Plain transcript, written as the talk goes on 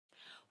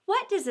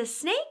What does a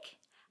snake,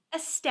 a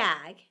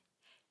stag,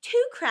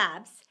 two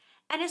crabs,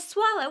 and a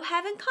swallow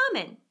have in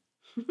common?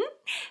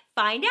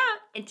 Find out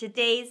in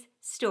today's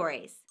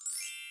stories.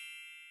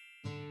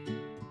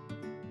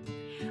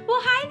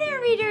 Well, hi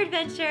there, Reader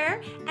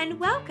Adventure, and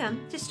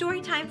welcome to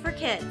Storytime for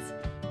Kids.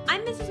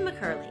 I'm Mrs.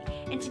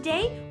 McCurley, and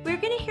today we're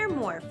going to hear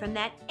more from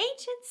that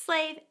ancient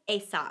slave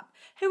Aesop,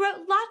 who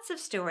wrote lots of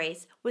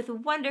stories with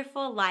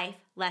wonderful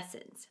life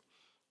lessons.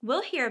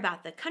 We'll hear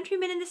about the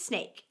Countryman and the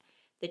snake,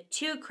 the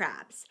two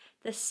crabs,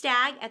 the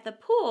stag at the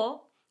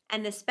pool,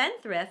 and the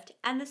spendthrift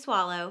and the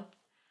swallow.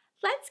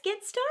 Let's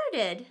get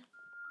started.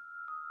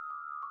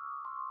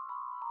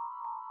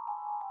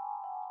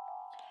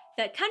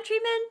 The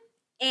Countryman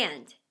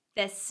and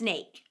the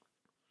snake.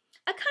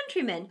 A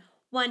countryman,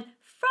 one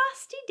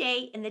frosty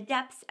day in the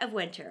depths of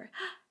winter,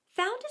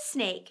 found a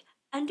snake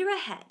under a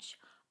hedge,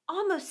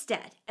 almost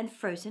dead and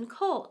frozen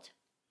cold.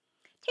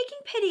 Taking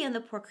pity on the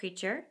poor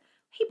creature,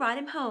 he brought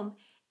him home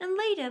and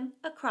laid him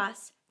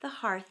across the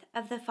hearth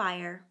of the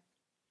fire.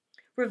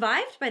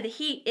 Revived by the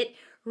heat, it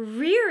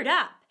reared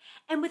up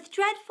and with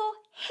dreadful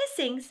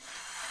hissings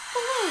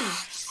flew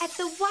at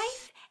the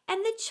wife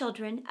and the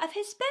children of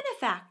his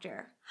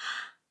benefactor.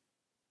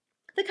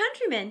 The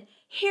countryman,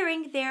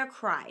 hearing their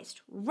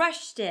cries,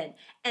 rushed in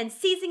and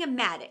seizing a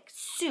mattock,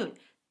 soon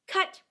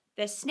cut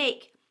the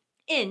snake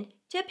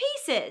into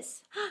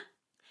pieces.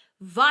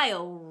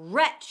 "Vile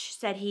wretch,"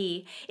 said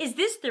he, "is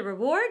this the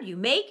reward you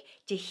make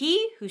to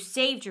he who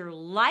saved your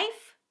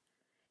life?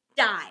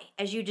 Die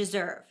as you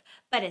deserve,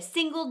 but a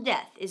single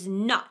death is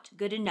not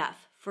good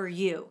enough for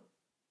you."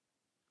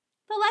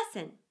 The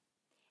lesson: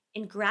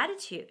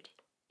 ingratitude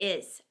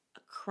is a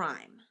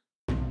crime.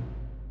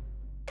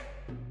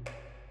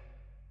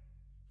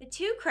 The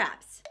two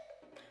crabs.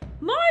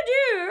 "My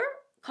dear,"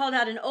 called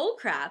out an old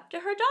crab to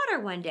her daughter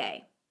one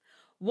day,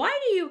 "why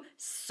do you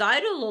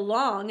sidle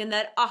along in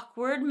that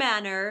awkward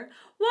manner?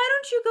 Why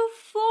don't you go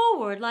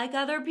forward like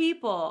other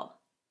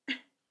people?"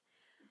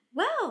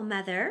 "Well,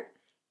 mother,"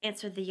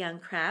 answered the young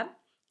crab,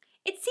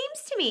 "it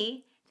seems to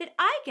me that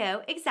I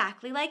go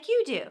exactly like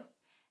you do.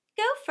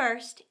 Go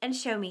first and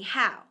show me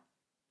how,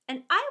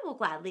 and I will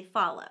gladly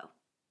follow."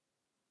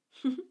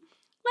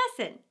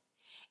 Lesson: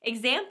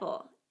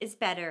 example is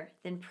better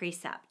than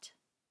precept.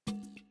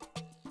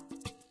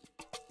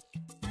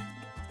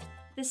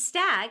 The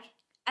stag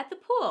at the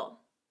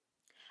pool.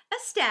 A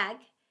stag,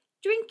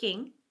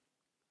 drinking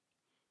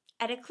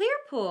at a clear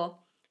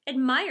pool,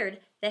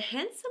 admired the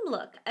handsome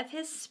look of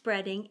his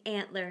spreading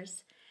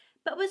antlers,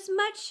 but was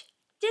much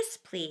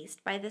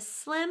displeased by the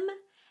slim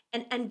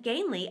and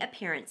ungainly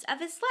appearance of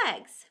his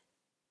legs.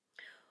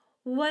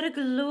 "What a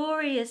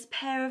glorious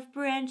pair of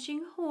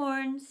branching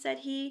horns," said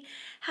he.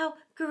 "How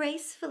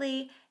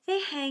gracefully they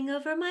hang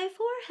over my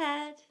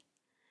forehead.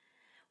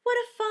 What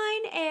a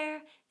fine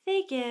air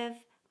they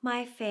give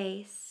my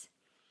face.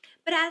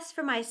 But as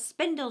for my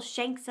spindle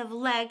shanks of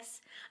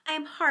legs, I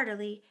am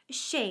heartily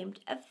ashamed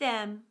of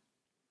them."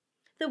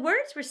 The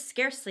words were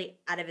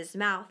scarcely out of his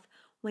mouth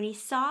when he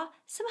saw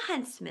some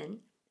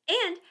huntsmen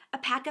and a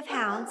pack of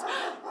hounds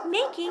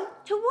making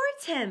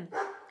towards him.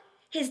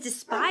 His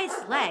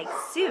despised legs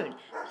soon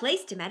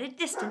placed him at a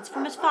distance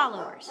from his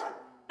followers,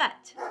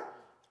 but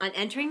on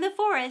entering the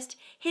forest,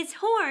 his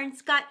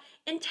horns got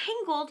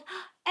entangled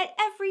at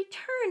every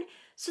turn,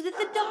 so that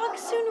the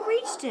dogs soon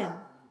reached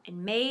him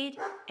and made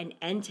an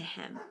end to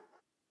him.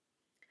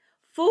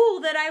 "Fool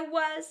that I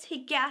was," he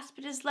gasped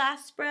at his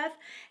last breath.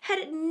 "Had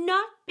it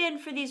not been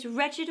for these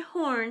wretched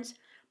horns,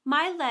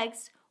 my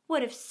legs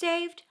would have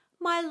saved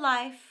my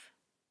life."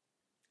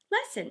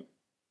 Lesson: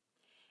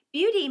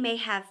 beauty may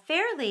have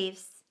fair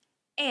leaves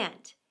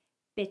and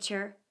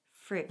bitter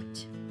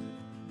fruit.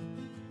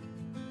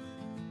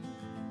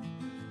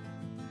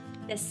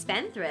 The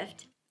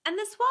spendthrift and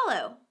the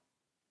swallow.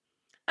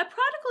 A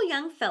prodigal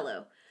young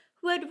fellow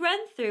who had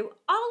run through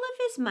all of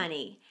his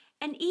money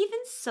and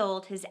even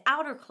sold his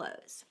outer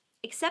clothes,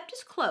 except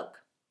his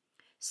cloak,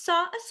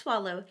 saw a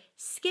swallow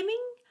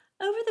skimming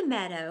over the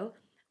meadow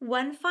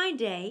one fine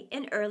day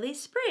in early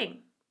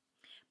spring.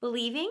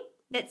 Believing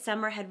that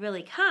summer had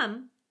really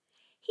come,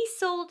 he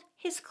sold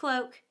his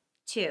cloak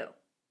too.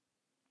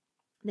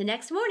 The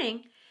next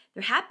morning,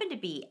 there happened to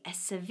be a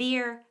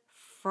severe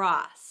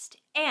frost,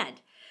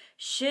 and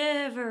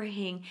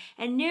shivering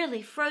and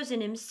nearly frozen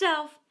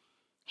himself,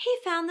 he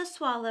found the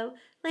swallow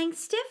laying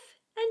stiff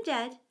and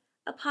dead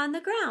upon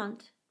the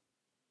ground.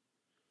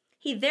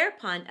 He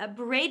thereupon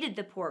upbraided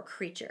the poor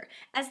creature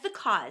as the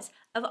cause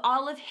of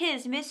all of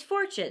his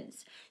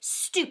misfortunes.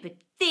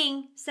 "Stupid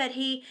thing," said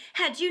he,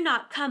 "had you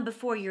not come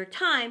before your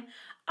time,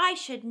 I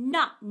should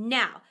not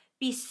now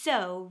be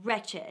so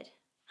wretched."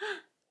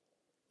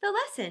 The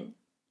lesson: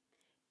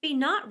 be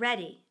not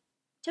ready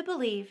to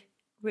believe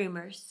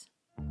rumors.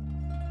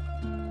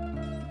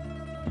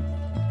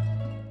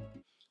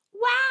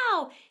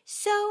 Wow!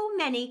 So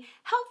many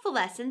helpful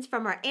lessons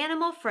from our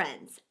animal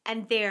friends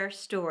and their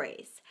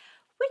stories.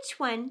 Which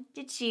one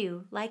did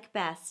you like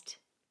best?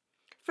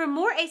 For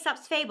more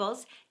Aesop's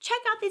Fables, check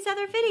out these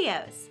other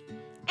videos.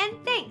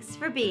 And thanks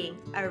for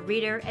being a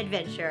reader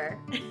adventurer.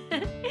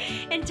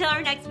 And Until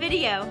our next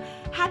video,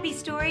 happy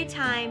story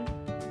time.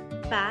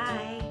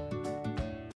 Bye.